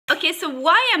Okay, so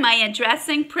why am I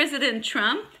addressing President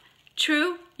Trump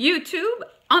through YouTube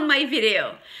on my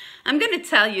video? I'm going to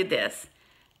tell you this.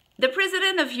 The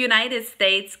President of the United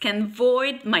States can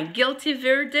void my guilty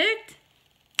verdict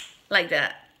like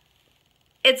that.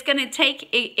 It's going to take,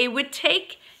 it would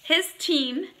take his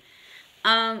team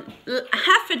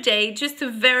half a day just to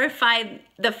verify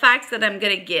the facts that I'm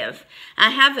going to give.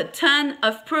 I have a ton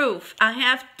of proof. I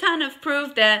have a ton of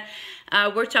proof that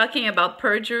we're talking about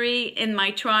perjury in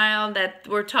my trial, that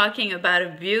we're talking about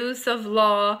abuse of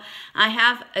law. I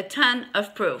have a ton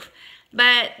of proof.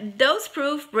 But those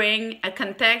proofs bring a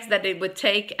context that it would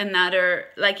take another,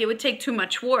 like it would take too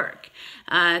much work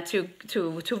to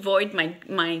void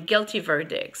my guilty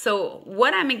verdict. So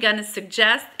what I'm gonna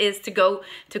suggest is to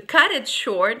cut it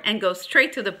short and go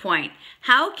straight to the point.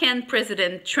 How can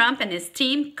President Trump and his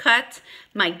team cut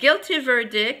my guilty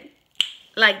verdict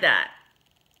like that?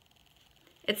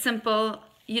 It's simple.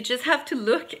 You just have to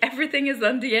look. Everything is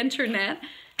on the internet.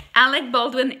 Alec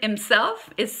Baldwin himself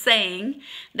is saying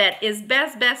that his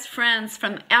best friends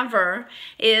from ever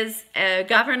is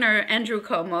Governor Andrew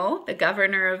Cuomo, the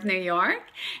governor of New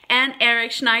York, and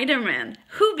Eric Schneiderman,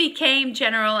 who became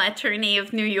General Attorney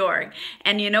of New York.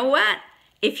 And you know what?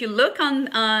 If you look on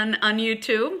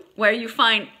YouTube, where you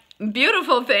find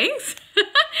beautiful things,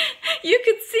 you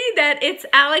could see that it's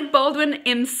Alec Baldwin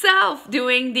himself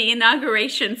doing the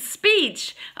inauguration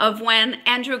speech of when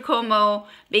Andrew Cuomo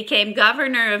became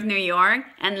governor of New York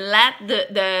and let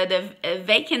the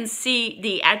vacancy,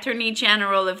 the Attorney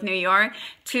General of New York,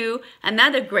 to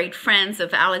another great friend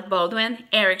of Alec Baldwin,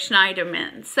 Eric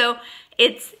Schneiderman. So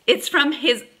it's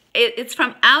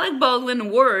from Alec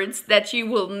Baldwin words that you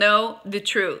will know the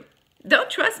truth.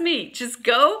 Don't trust me. Just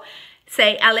go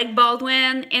say Alec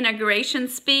Baldwin, inauguration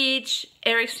speech,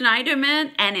 Eric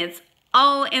Schneiderman, and it's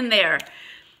all in there.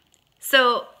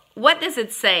 So what does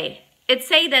it say? It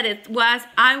say that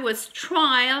I was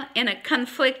trial in a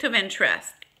conflict of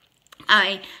interest.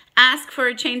 I asked for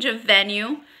a change of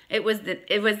venue. It was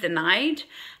denied.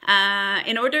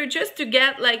 In order just to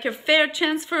get like a fair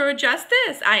chance for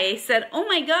justice, I said, oh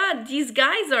my God, these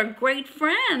guys are great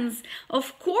friends.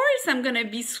 Of course I'm gonna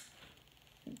be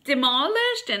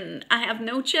demolished and I have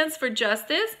no chance for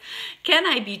justice. Can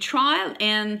I be tried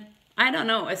in, I don't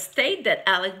know, a state that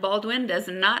Alec Baldwin does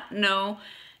not know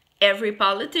every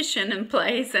politician in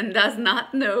place and does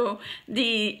not know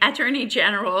the Attorney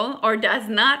General or does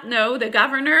not know the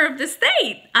governor of the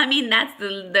state? I mean, that's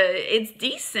it's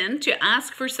decent to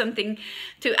ask for something,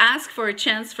 to ask for a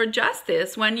chance for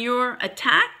justice when you're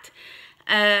attacked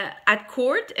at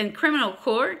court, in criminal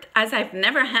court, as I've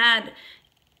never had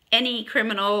any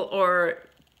criminal or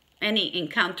any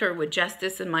encounter with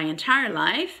justice in my entire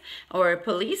life, or a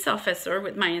police officer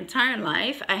with my entire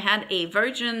life. I had a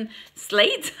virgin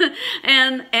slate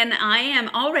and I am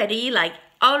already like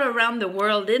all around the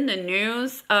world in the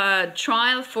news,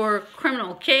 trial for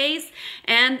criminal case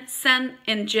and sent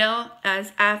in jail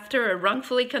as after a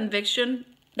wrongfully conviction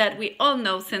that we all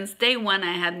know since day one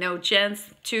I had no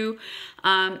chance to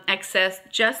access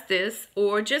justice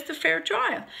or just a fair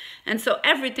trial. And so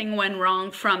everything went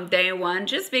wrong from day one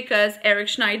just because Eric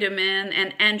Schneiderman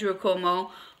and Andrew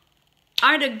Cuomo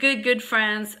are the good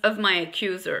friends of my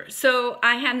accuser. So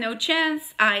I had no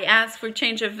chance. I asked for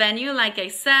change of venue, like I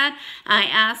said. I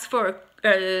asked for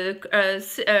a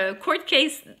court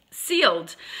case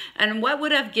sealed, and what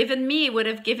would have given me, it would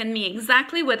have given me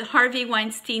exactly what Harvey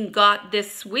Weinstein got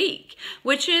this week,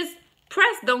 which is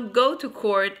press don't go to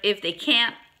court if they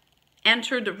can't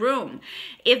enter the room,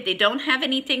 if they don't have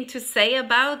anything to say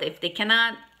about, if they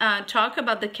cannot talk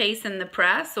about the case in the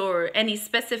press or any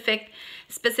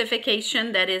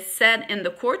specification that is said in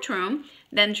the courtroom,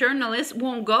 then journalists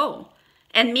won't go.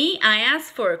 And me, I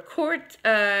asked for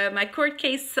my court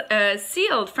case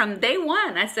sealed from day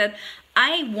one. I said,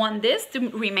 I want this to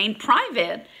remain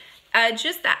private,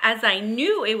 just as I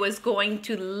knew it was going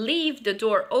to leave the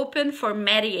door open for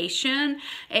mediation.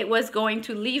 It was going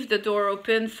to leave the door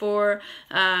open for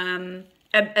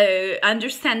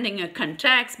understanding a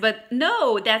context. But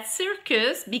no, that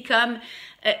circus become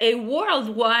a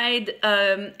worldwide,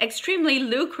 extremely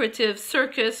lucrative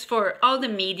circus for all the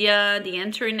media, the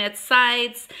internet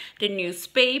sites, the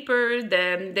newspaper,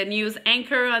 the news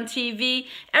anchor on TV.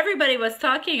 Everybody was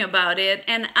talking about it,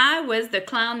 and I was the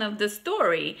clown of the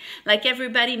story. Like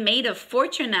everybody made a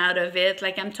fortune out of it.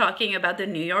 Like I'm talking about the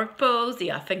New York Post, the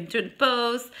Huffington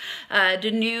Post,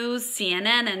 the news,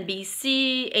 CNN,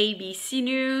 NBC, ABC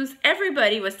News.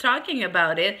 Everybody was talking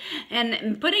about it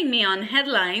and putting me on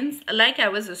headlines like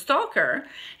I was a stalker,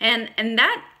 and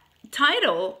that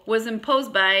title was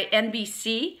imposed by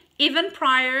NBC even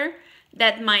prior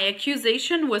that my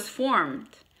accusation was formed.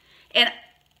 And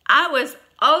I was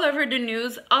all over the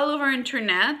news, all over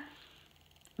internet,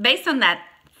 based on that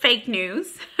fake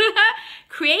news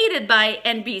created by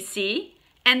NBC.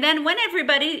 And then when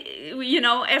everybody, you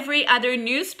know, every other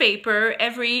newspaper,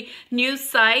 every news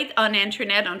site on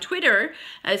internet, on Twitter,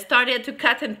 started to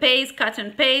cut and paste,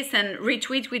 and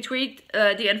retweet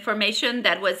the information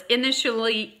that was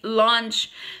initially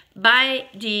launched by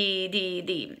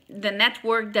the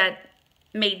network that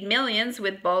made millions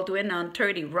with Baldwin on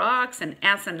 30 Rocks and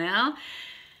SNL,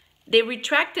 they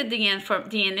retracted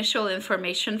the initial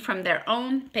information from their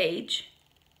own page,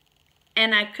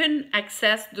 and I couldn't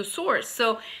access the source.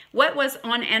 So what was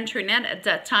on internet at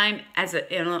that time as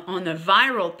on a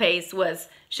viral page was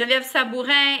Geneviève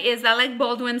Sabourin is Alec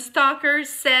Baldwin stalker,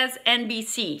 says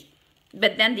NBC.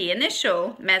 But then the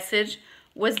initial message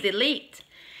was deleted.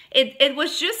 It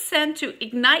was just sent to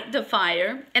ignite the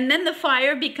fire, and then the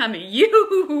fire became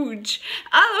huge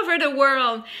all over the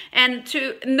world, and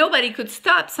nobody could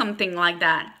stop something like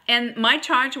that. And my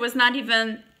charge was not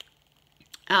even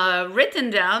written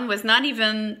down, was not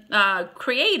even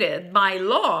created by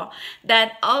law,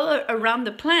 that all around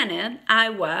the planet I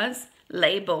was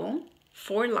labeled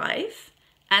for life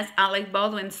as Alec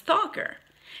Baldwin stalker.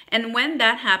 And when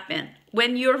that happened,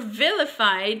 when you're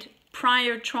vilified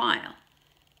prior trial,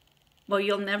 well,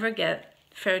 you'll never get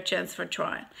fair chance for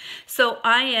trial. So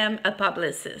I am a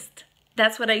publicist.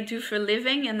 That's what I do for a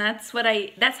living, and that's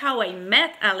how I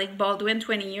met Alec Baldwin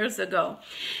 20 years ago.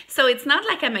 So it's not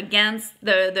like I'm against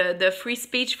the free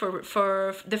speech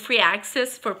for the free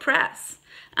access for press.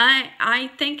 I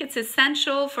think it's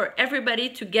essential for everybody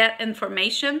to get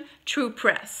information through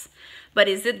press. But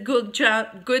is it good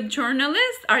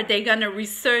journalists? Are they going to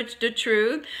research the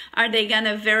truth? Are they going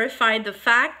to verify the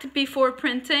fact before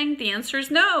printing? The answer is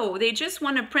no. They just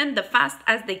want to print the fast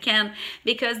as they can,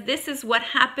 because this is what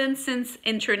happened since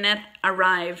internet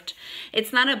arrived.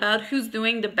 It's not about who's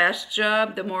doing the best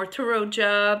job, the more thorough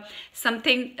job,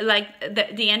 something like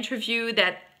the interview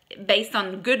that based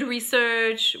on good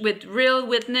research with real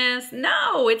witness.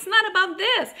 No, it's not about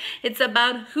this. It's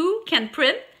about who can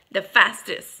print the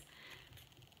fastest.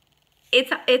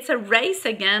 It's a race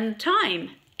against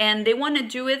time, and they want to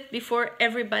do it before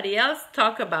everybody else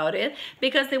talk about it,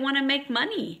 because they want to make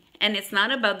money. And it's not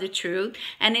about the truth,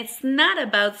 and it's not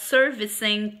about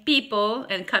servicing people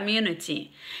and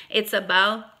community. It's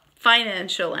about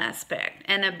financial aspect,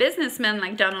 and a businessman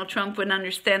like Donald Trump would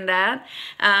understand that.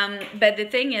 But the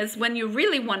thing is, when you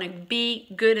really want to be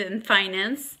good in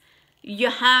finance, you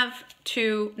have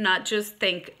to not just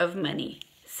think of money.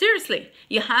 Seriously,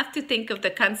 you have to think of the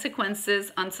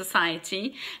consequences on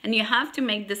society, and you have to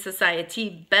make the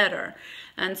society better.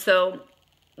 And so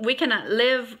we cannot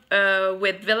live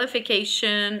with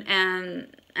vilification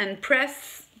and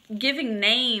press giving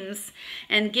names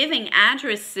and giving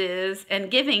addresses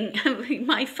and giving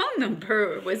my phone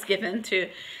number was given to,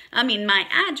 I mean, my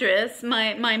address,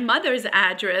 my mother's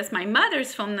address, my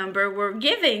mother's phone number were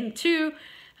given to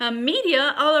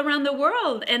media all around the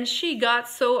world, and she got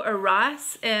so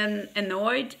harassed and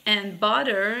annoyed and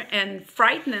bothered and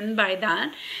frightened by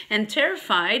that, and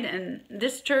terrified and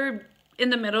disturbed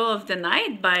in the middle of the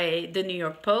night by the New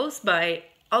York Post, by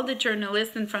all the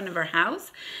journalists in front of her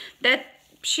house, that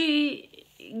she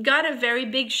got a very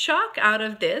big shock out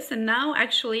of this, and now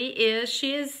actually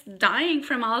she is dying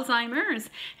from Alzheimer's.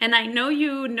 And I know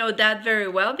you know that very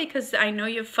well, because I know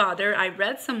your father, I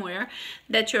read somewhere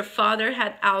that your father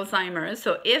had Alzheimer's.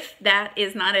 So if that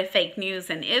is not a fake news,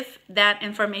 and if that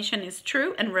information is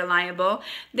true and reliable,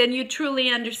 then you truly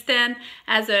understand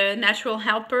as a natural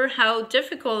helper how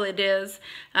difficult it is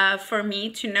for me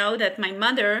to know that my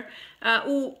mother,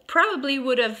 who probably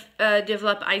would have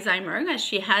developed Alzheimer's as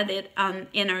she had it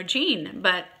in her gene,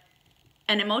 but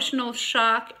an emotional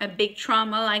shock, a big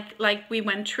trauma like we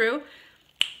went through,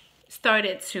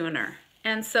 started sooner.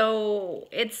 And so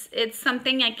it's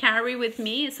something I carry with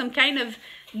me, some kind of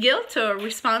guilt or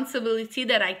responsibility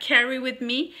that I carry with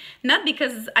me, not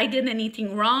because I did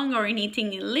anything wrong or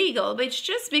anything illegal, but it's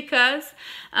just because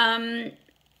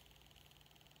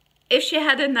if she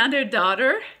had another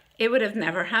daughter, it would have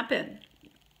never happened.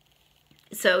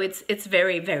 So it's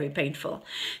very, very painful.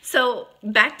 So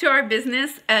back to our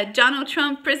business. Donald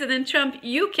Trump, President Trump,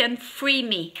 you can free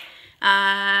me.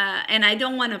 And I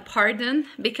don't want a pardon,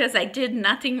 because I did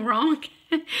nothing wrong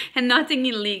and nothing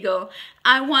illegal.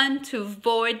 I want to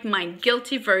void my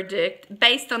guilty verdict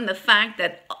based on the fact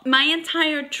that my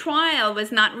entire trial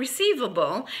was not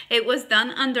receivable. It was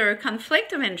done under a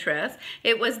conflict of interest.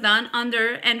 It was done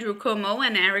under Andrew Cuomo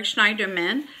and Eric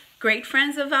Schneiderman, great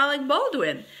friends of Alec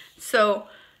Baldwin. So,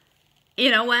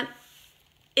 you know what?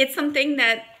 It's something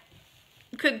that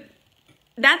could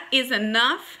that is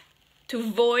enough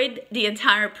to void the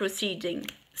entire proceeding.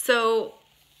 So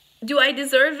do I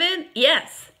deserve it?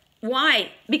 Yes.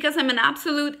 Why? Because I'm an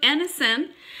absolute innocent,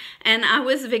 and I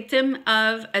was victim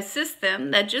of a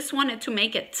system that just wanted to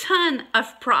make a ton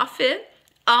of profit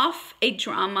off a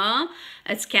drama,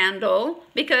 a scandal,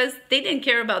 because they didn't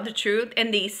care about the truth,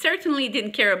 and they certainly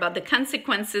didn't care about the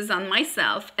consequences on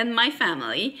myself and my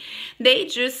family. They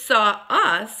just saw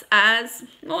us as,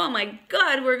 oh my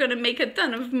God, we're gonna make a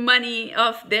ton of money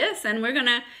off this, and we're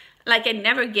gonna, like, I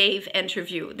never gave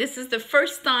interview. This is the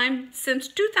first time since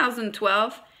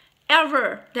 2012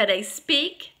 ever that I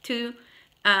speak to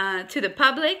the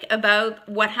public about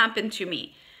what happened to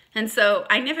me. And so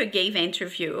I never gave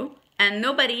interview, and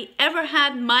nobody ever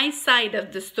had my side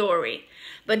of the story.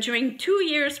 But during 2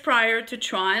 years prior to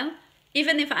trial,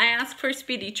 even if I asked for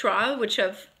speedy trial, which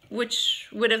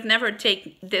would have never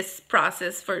taken this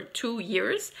process for 2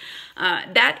 years,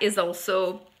 that is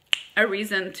also a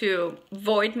reason to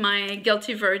void my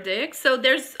guilty verdict. So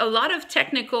there's a lot of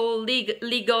technical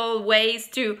legal ways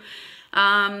to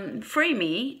free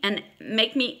me and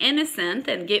make me innocent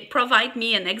and provide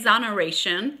me an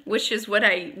exoneration, which is what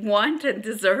I want and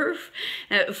deserve,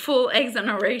 full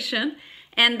exoneration.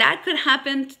 And that could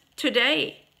happen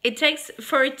today. It takes,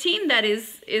 for a team that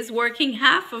is working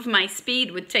half of my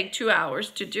speed, would take 2 hours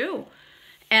to do.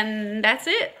 And that's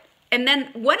it. And then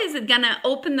what is it gonna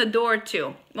open the door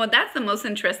to? Well, that's the most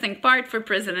interesting part for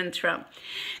President Trump.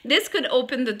 This could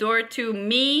open the door to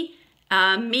me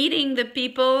meeting the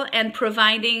people and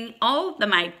providing all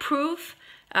my proof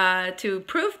to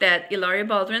prove that Hilaria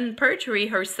Baldwin perjured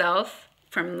herself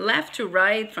from left to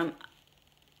right, from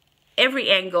every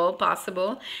angle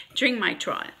possible during my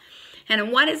trial.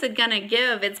 And what is it gonna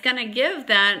give? It's gonna give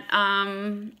that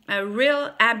a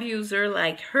real abuser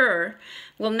like her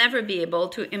will never be able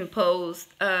to impose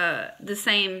the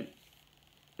same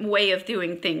way of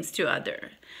doing things to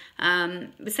others.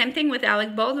 The same thing with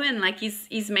Alec Baldwin, like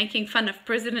he's making fun of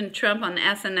President Trump on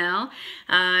SNL.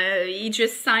 He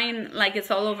just signed, like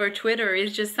it's all over Twitter,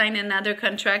 he's just signed another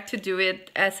contract to do it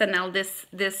SNL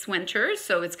this winter.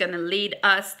 So it's going to lead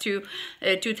us to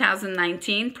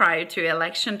 2019 prior to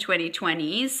election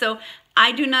 2020. So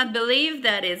I do not believe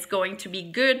that it's going to be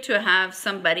good to have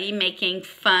somebody making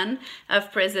fun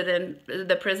of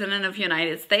the President of the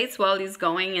United States while he's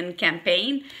going in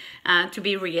campaign to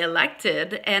be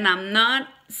reelected. And I'm not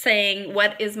saying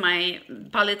what is my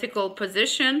political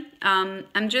position.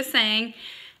 I'm just saying,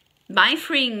 by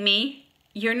freeing me,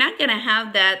 you're not going to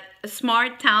have that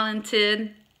smart,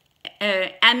 talented,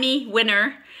 Emmy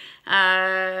winner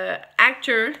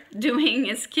actor doing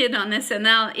his kid on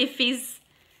SNL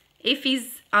if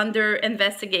he's under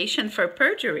investigation for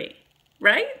perjury,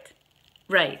 right?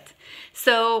 Right.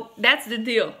 So that's the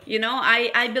deal. You know,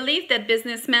 I believe that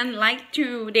businessmen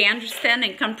they understand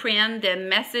and comprehend the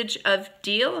message of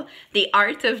deal, the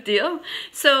art of deal.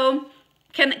 So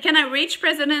can I reach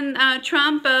President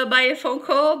Trump by a phone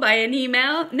call, by an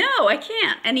email? No, I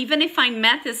can't. And even if I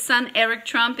met his son, Eric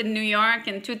Trump, in New York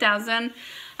in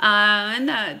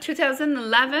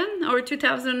 2011 or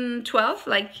 2012,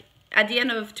 like at the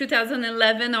end of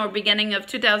 2011 or beginning of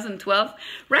 2012,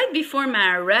 right before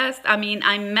my arrest, I mean,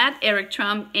 I met Eric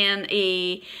Trump in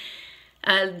the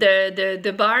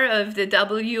bar of the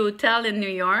W Hotel in New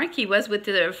York. He was with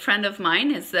a friend of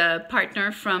mine, his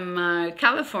partner from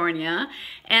California,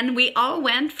 and we all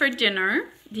went for dinner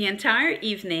the entire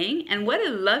evening. And what a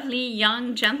lovely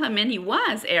young gentleman he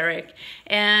was, Eric.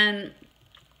 And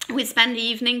we spent the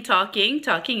evening talking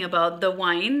about the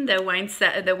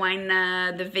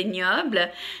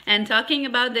vignoble, and talking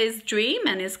about his dream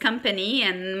and his company,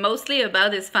 and mostly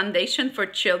about his foundation for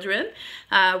children,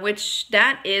 which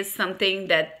that is something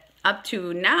that up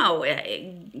to now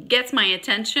gets my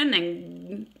attention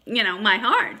and, you know, my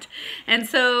heart. And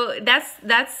so that's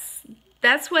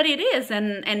what it is.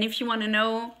 And if you want to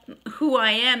know who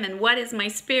I am and what is my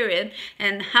spirit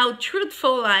and how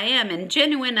truthful I am and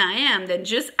genuine I am, then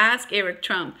just ask Eric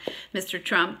Trump,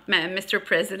 Mr.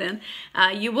 President.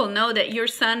 You will know that your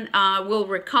son will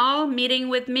recall meeting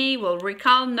with me, will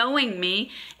recall knowing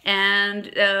me,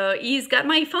 and he's got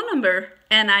my phone number,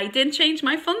 and I didn't change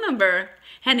my phone number.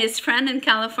 And his friend in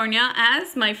California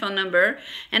has my phone number,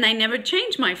 and I never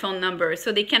changed my phone number.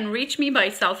 So they can reach me by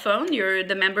cell phone. You're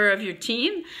the member of your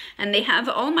team, and they have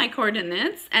all my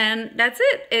coordinates, and that's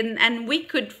it. And we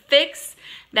could fix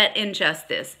that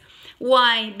injustice.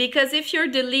 Why? Because if you're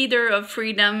the leader of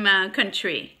freedom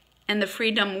country and the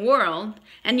freedom world,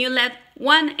 and you let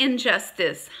one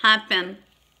injustice happen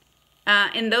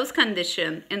in those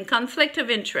conditions, in conflict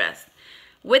of interest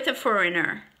with a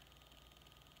foreigner,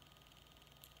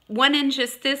 one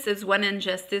injustice is one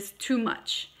injustice too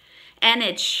much. And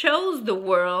it shows the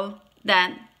world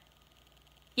that,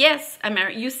 yes,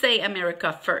 you say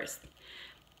America first,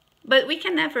 but we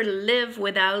can never live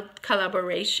without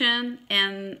collaboration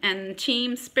and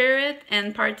team spirit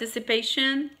and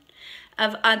participation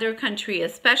of other countries,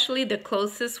 especially the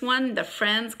closest one, the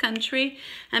friends country.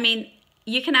 I mean,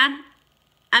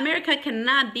 America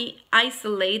cannot be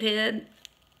isolated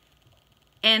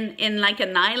in like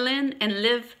an island and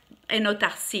live in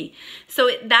autarcie.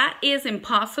 So that is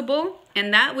impossible,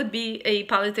 and that would be a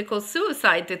political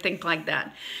suicide to think like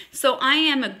that. So I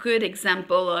am a good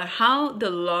example of how the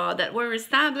law that were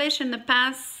established in the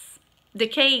past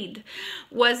decade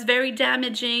was very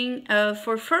damaging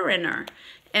for foreigner.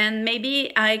 And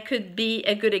maybe I could be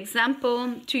a good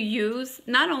example to use,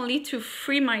 not only to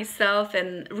free myself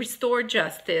and restore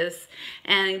justice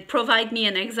and provide me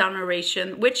an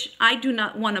exoneration, which I do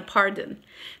not want a pardon,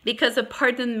 because a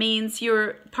pardon means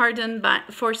you're pardoned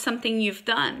for something you've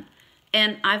done.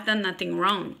 And I've done nothing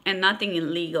wrong and nothing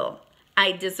illegal.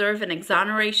 I deserve an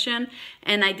exoneration,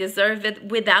 and I deserve it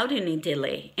without any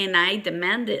delay. And I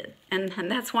demand it. And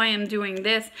that's why I'm doing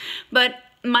this. But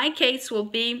my case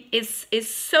is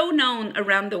so known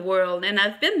around the world, and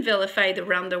I've been vilified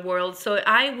around the world, so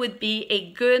I would be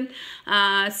a good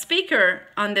speaker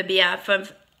on the behalf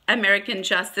of American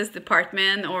Justice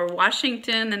Department or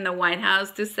Washington and the White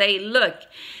House to say, look,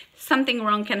 something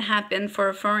wrong can happen for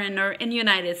a foreigner in the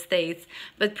United States,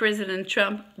 but President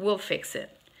Trump will fix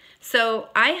it. So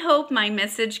I hope my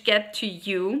message gets to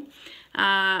you.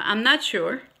 I'm not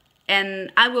sure.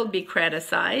 And I will be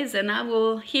criticized, and I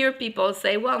will hear people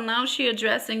say, well, now she's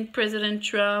addressing President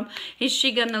Trump. Is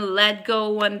she going to let go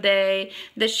one day?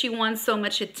 Does she want so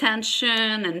much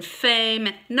attention and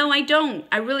fame? No, I don't.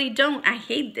 I really don't. I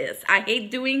hate this. I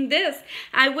hate doing this.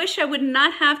 I wish I would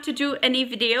not have to do any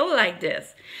video like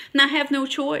this. And I have no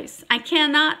choice. I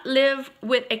cannot live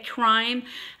with a crime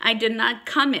I did not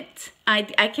commit.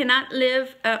 I cannot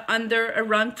live under a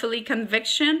wrongfully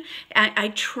conviction. I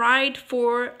tried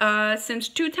for since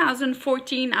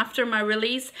 2014 after my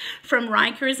release from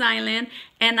Rikers Island,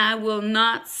 and I will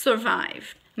not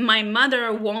survive. My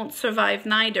mother won't survive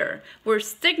neither. We're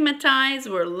stigmatized,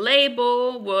 we're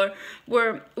labeled, we're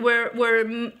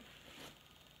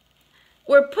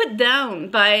put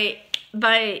down by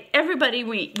everybody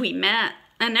we met.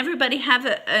 And everybody have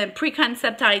a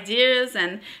preconceived ideas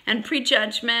and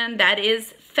prejudgment that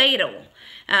is fatal.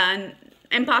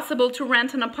 Impossible to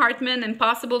rent an apartment,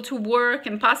 impossible to work,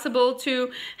 impossible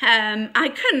to,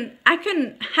 I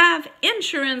couldn't have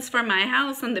insurance for my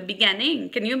house in the beginning.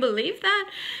 Can you believe that?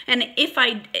 And if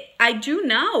I do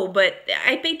now, but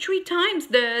I paid 3 times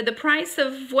the price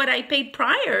of what I paid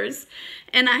priors.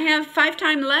 And I have 5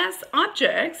 times less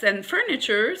objects and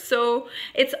furniture. So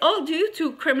it's all due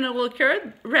to criminal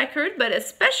record, but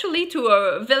especially to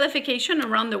a vilification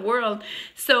around the world.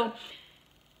 So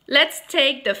let's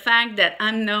take the fact that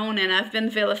I'm known and I've been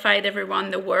vilified everywhere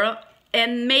in the world,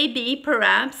 and maybe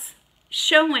perhaps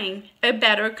showing a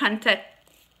better context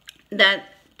that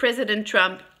President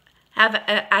Trump have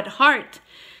at heart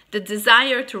the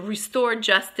desire to restore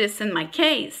justice in my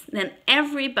case, then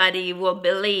everybody will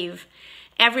believe,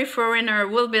 every foreigner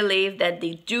will believe that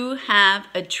they do have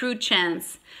a true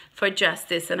chance for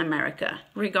justice in America,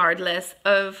 regardless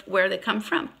of where they come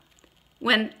from.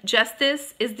 When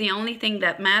justice is the only thing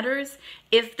that matters,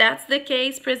 if that's the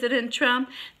case, President Trump,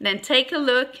 then take a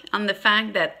look on the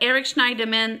fact that Eric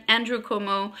Schneiderman, Andrew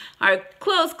Cuomo are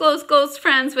close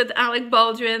friends with Alec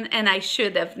Baldwin, and I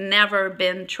should have never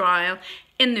been tried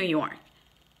in New York.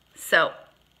 So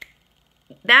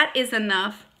that is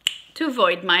enough to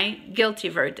void my guilty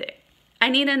verdict. I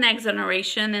need an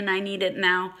exoneration, and I need it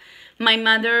now. My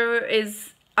mother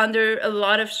is under a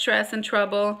lot of stress and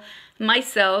trouble.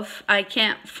 Myself, I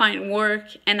can't find work,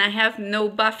 and I have no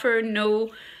buffer,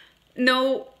 no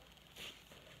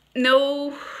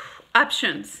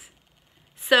options.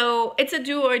 So it's a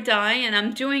do or die, and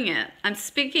I'm doing it. I'm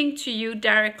speaking to you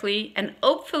directly, and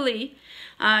hopefully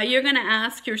you're going to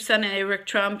ask your son, Eric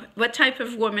Trump, what type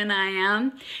of woman I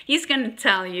am. He's going to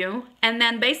tell you, and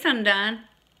then based on that,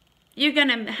 you're going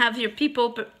to have your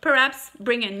people perhaps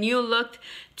bring a new look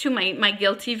to my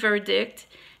guilty verdict,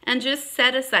 and just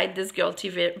set aside this guilty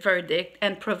verdict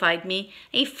and provide me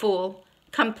a full,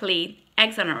 complete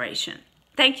exoneration.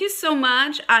 Thank you so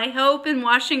much. I hope in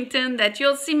Washington that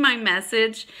you'll see my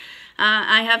message.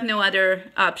 I have no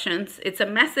other options. It's a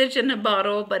message in a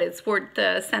bottle, but it's worth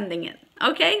sending it.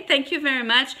 Okay, thank you very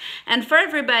much. And for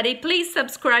everybody, please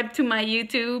subscribe to my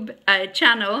YouTube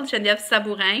channel, Geneviève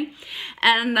Sabourin.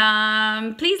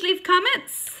 And please leave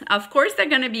comments. Of course, they're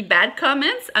going to be bad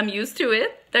comments. I'm used to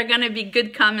it. They're going to be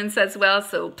good comments as well,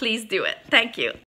 so please do it. Thank you.